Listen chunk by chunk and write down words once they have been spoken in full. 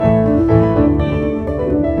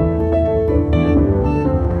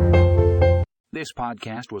This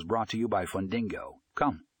podcast was brought to you by Fundingo.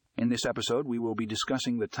 Come. In this episode, we will be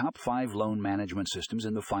discussing the top 5 loan management systems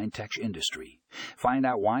in the Fintech industry. Find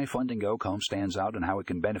out why Fundingo stands out and how it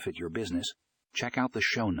can benefit your business. Check out the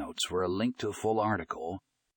show notes for a link to the full article.